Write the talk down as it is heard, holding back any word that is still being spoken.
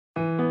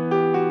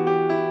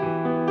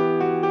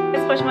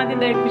خوش اومدین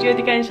در یک ویدیو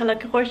دیگه. انشالله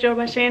که خوش جور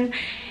باشین.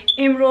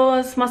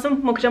 امروز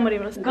ما کجا میریم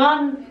امروز؟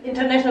 گان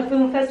اینترنشنال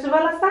فیلم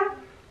فستیوال است.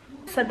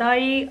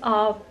 صدای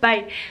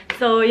بای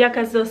یک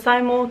از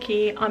دوستای ما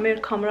که امیر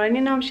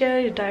کامرانی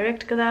نامشه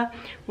دایرکت کرده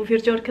موفیر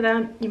جور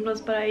کرده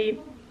امروز برای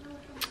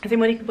از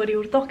این که باری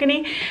ارتاق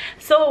کنی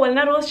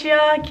اولنا روز چیه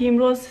که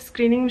امروز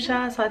سکرینینگ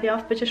میشه ساعت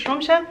 7 بچه شروع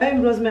میشه.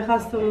 امروز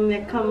میخواستم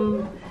یکم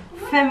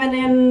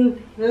feminine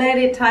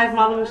lady type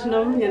معلوم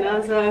شنم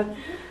so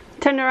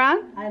turn around.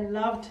 I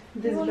loved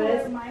this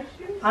dress.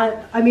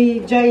 I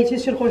mean جای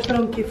چیزی خوش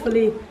دارم که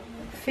fully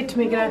fit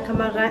میگیره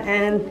کمره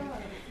and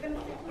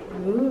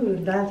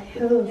ooh that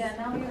heels.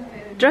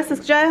 Dress is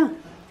کجاست؟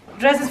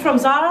 Dress is from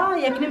Zara.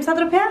 یک نیم صد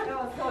روپیه.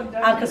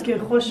 هر کس که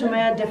خوش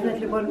اومد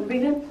definitely باید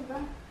بگیریم.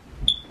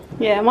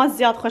 ما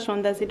زیاد خوش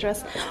اومد از این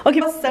درس.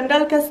 اوکی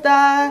سندل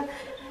کسته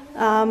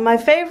my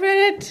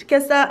favorite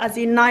کسته از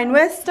این 9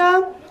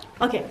 وستا.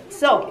 Okay,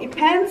 so it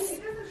pants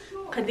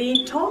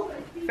قدی top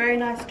very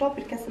nice top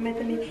it کسته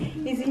میتونی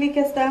easily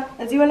کسته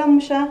از این ولا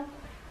میشه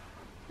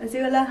از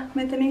این ولا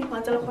میتونی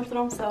منزل خوش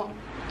دارم سلام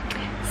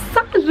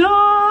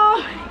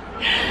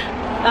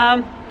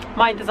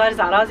ما انتظار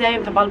زارا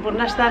زیادیم تا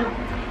بالبور نشدن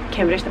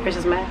کمرش تا پیش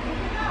از من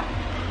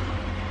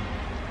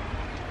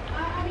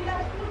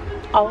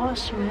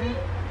آواش من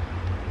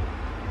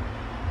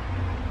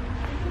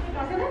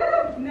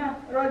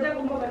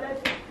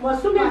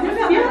مصوم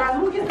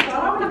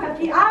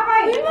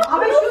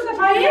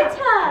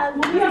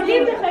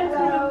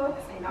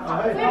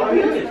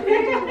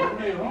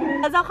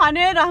از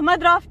خانه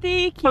رحمت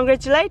رفتی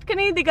کانگریچولیت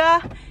کنی دیگه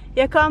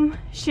یکم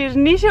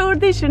شیرنی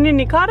شوردی شیرنی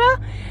نکاره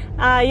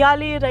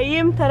یالی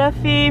رئیم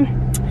طرفی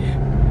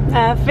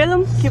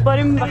فیلم که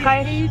بریم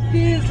بخیر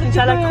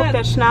انشالله خوب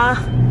تشنه.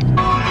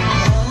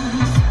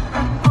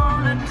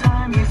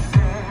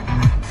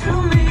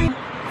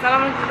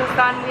 سلام علیکم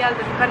دوستان میال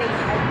به دکانی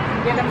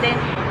یادم ده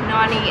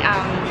نانی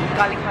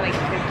گالی خالی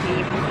ترکی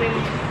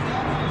بریم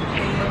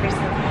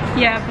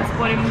بس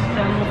بریم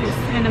در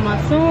سینما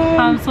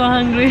I'm so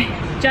hungry.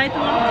 جای تو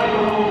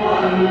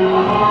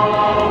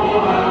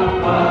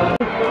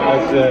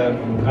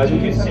As you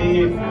can see,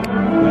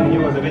 when he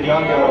was a bit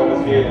younger,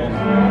 obviously.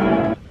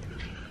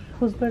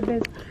 Whose birthday?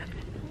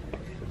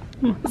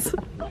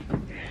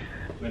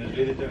 When it's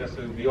really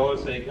so we all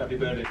say happy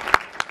birthday.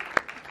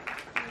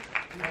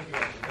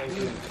 Thank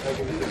you,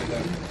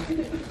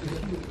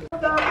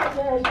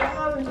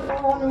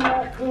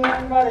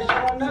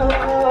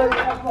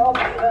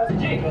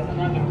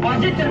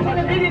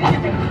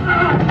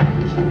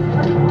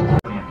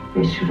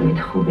 به شروعت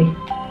خوبی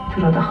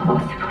تو را داخل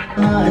سپرد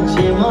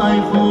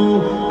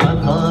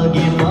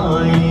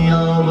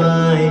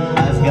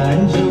از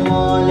گنج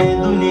مال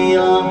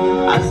دنیا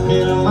از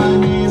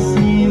قرمن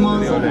سیما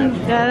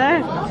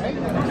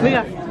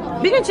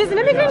بگین چیزی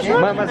نمیگین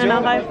شما؟ انا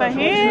آقای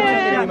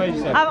فهیم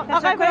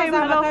آقای فهیم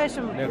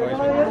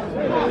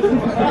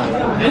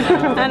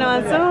انا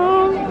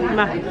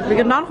منصوم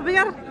بگین نان خوب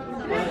بگیر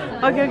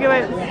اوکی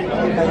باید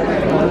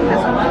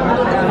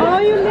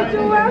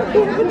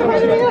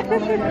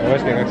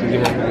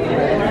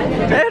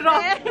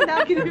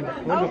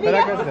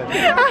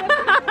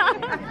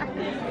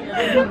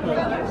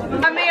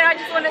Amir, I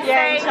just want to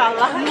say,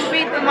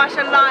 movie,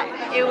 mashallah,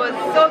 it was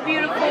so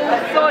beautiful,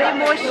 so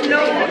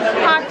emotional,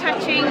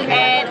 heart-touching,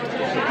 and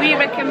we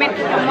recommend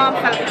it to Mom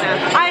Falcona.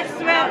 I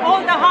swear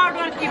all the hard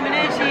work که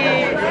منشی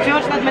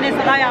جورج داد من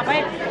صدای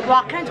آقای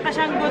واقعا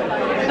قشنگ بود.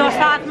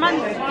 دوستا حتما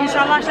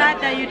انشالله شاید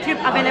در یوتیوب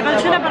اویلیبل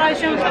شده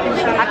برایشون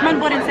حتما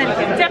برین سری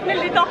کنید.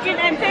 definitely talking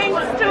and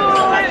thanks to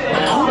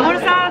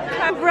Mursal,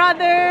 my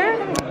brother.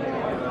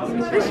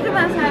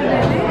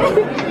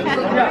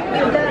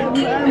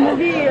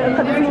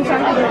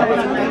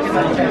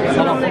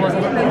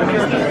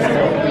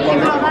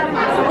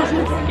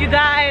 You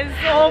guys,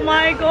 oh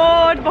my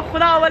god با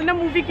خدا اولنا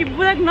مووی که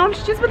بودک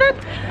نامش چیز بودک؟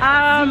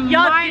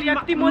 یاد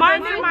گرفتی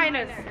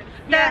ماینس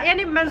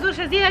یعنی منظورش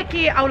از اینه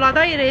که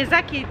اولادای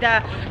ریزه که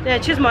در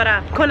چیز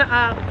ماره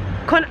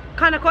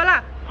کانکولا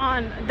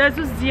آن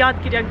دزو زیاد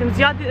گرفتیم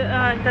زیاد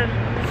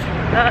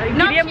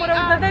گریه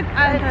مورد دادک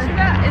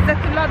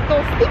عزت الله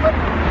دوستی بود؟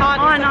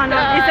 آن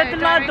عزت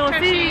الله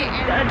دوستی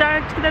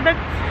دایرکت دادک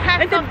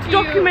it's a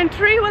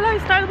documentary ولی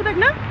استایل بودک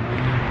نه؟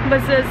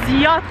 بس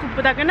زیاد خوب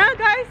بودک نه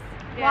guys؟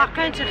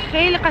 واقعا چه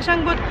خیلی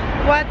قشنگ بود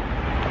و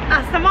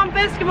از تمام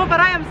بیس که ما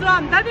برای امضا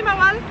هم دادیم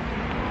اول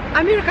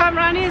امیر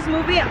کامرانی از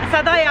مووی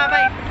صدای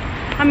آقای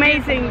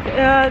amazing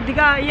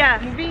دیگه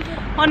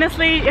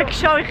honestly یک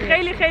شو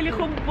خیلی خیلی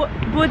خوب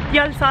بود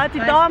یک ساعتی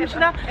دوام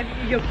شده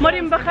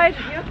مریم بخیر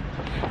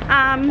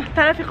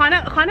طرف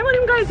خانه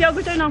بریم گایز یا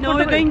کجای نام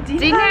خورده بریم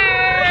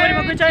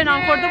بریم کجای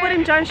نام خورده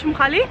بریم جایشم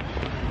خالی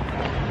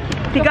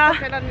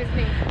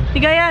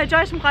دیگه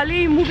جایشم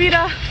خالی مووی را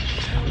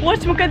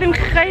واتش میکردیم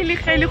خیلی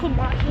خیلی خوب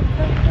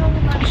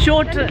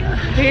شورت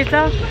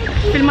ریزه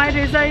فیلم های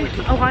ریزه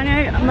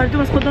افغانی مردم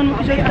از خودمون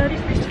کجا داد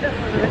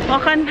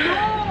واقعا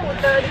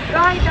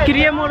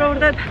گریه ما رو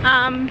ارداد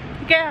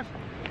دیگه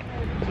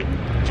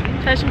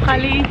چشم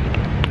خالی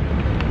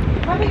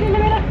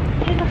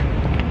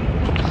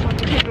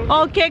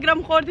اوکی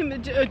گرم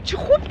خوردیم چه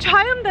خوب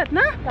چایم داد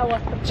نه؟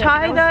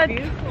 چای داد.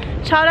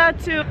 Shout out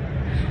to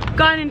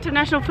Afghan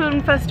International Film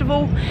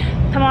Festival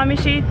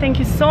تمامیشی. Thank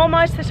you so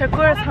much.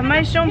 تشکر از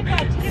همه‌شون.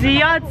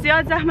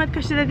 زیاد زحمت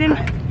کشیدین.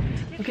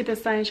 اوکی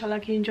دوستان انشالله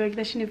که انجوی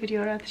داشتین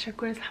ویدیو را.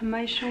 تشکر از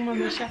همه‌شون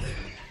همیشه.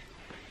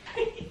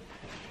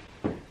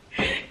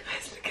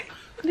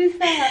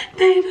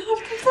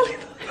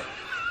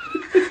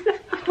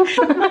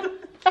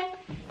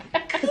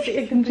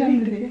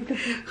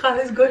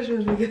 خالص گوش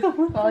بگیر.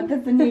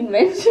 doesn't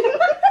mention.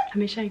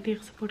 همیشه یک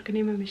دیگه سپورت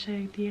کنیم. همیشه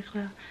یک دیگه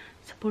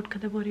سپورت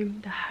کرده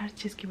باریم در هر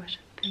چیز که باشه.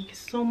 Thank you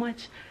so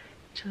much.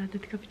 انشالله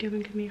دیگه ویدیو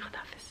ببینیم.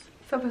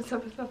 خداحافظ.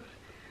 صبر.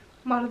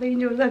 مرد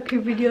اینجا بذار که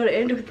ویدیو رو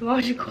اند کنم.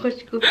 ماشی خوش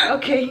کن.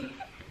 اوکی.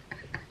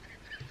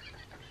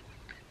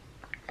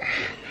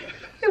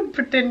 I'm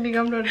pretending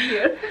I'm not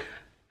here.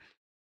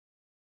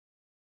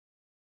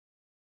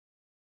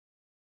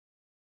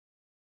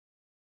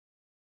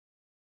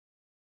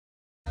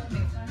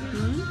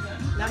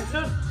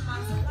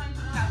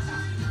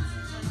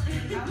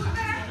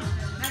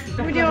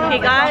 Hey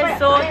guys,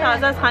 so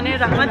تازه از خانه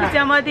رحمت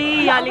جمادی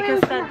یالی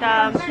کستد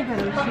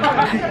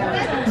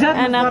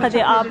انا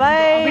قدی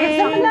آبای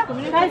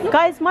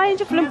guys ما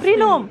اینجا فیلم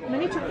پرینوم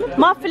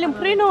ما فیلم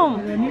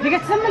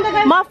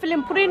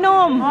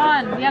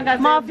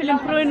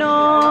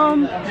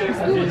پرینوم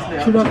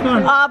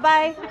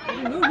آبای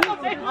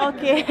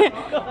اوکی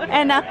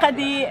انا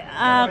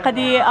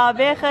قدی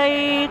آبای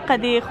خی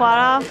قدی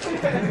خوارا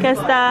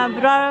کستا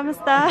برارم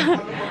استا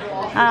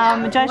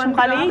جایشم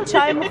خالی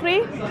چای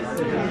مخری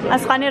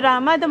از خانه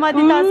رحمت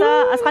اومدی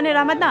تازه از خانه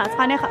رحمت نه از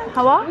خانه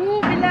هوا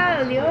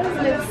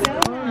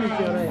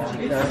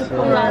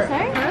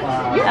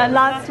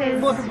last is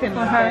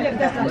for her.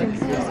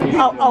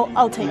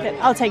 I'll take it.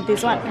 I'll take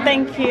this one.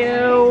 Thank you.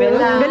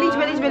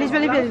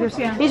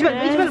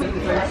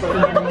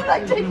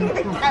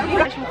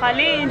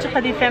 خالی اینجا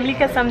خدی فامیلی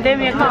که سمده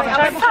میگم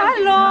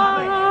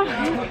سلام